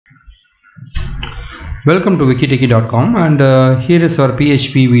Welcome to wikitechie.com, and here is our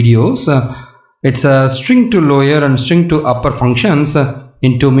PHP videos. It's a string to lower and string to upper functions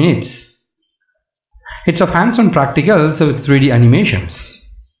in 2 minutes. It's a hands-on practicals with 3D animations.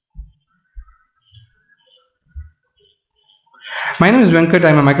 My name is Venkat. I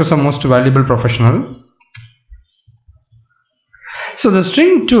am a Microsoft Most Valuable Professional. So the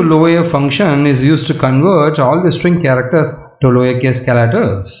string to lower function is used to convert all the string characters to lowercase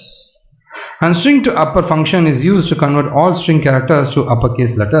letters. And string to upper function is used to convert all string characters to uppercase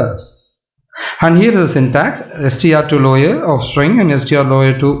letters. And here is the syntax: str to lower of string and str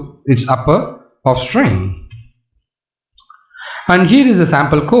lower to its upper of string. And here is the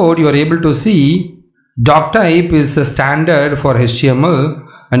sample code. You are able to see doc type is a standard for HTML,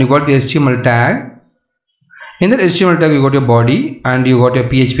 and you got the HTML tag. In that HTML tag you got your body and you got your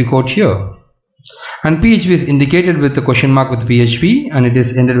PHP code here. And PHP is indicated with the question mark with PHP, and it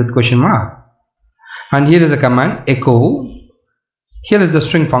is ended with question mark. And here is a command echo. Here is the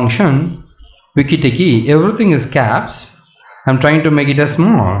string function wikitechie. Everything is caps. I'm trying to make it as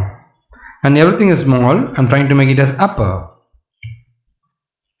small, and everything is small. I'm trying to make it as upper.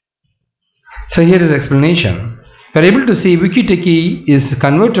 So here is the explanation. You are able to see wikitechie is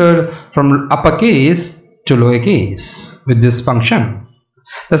converted from uppercase to lowercase with this function.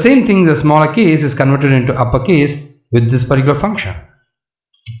 The same thing, the smaller case is converted into uppercase with this particular function.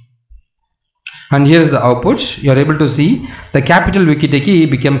 And here is the output. You are able to see the capital wikitechie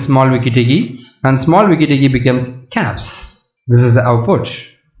becomes small wikitechie, and small wikitechie becomes caps. This is the output.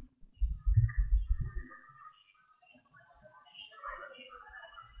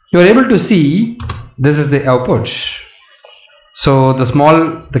 You are able to see this is the output. So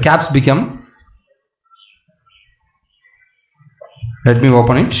the caps become, let me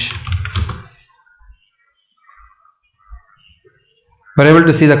open it. You are able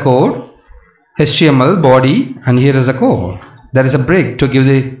to see the code, HTML body, and here is the code. There is a break to give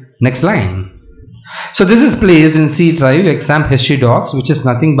the next line. So this is placed in C drive exam history docs, which is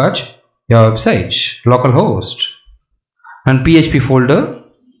nothing but your website, localhost, and PHP folder,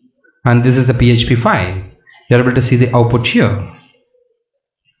 and this is the PHP file. You are able to see the output here.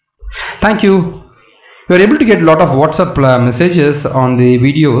 Thank you. You are able to get a lot of WhatsApp messages on the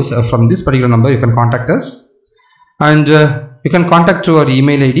videos from this particular number. You can contact us, and you can contact to our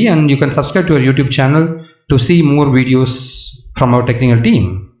email ID, and you can subscribe to our YouTube channel to see more videos from our technical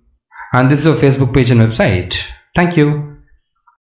team. And this is our Facebook page and website. Thank you.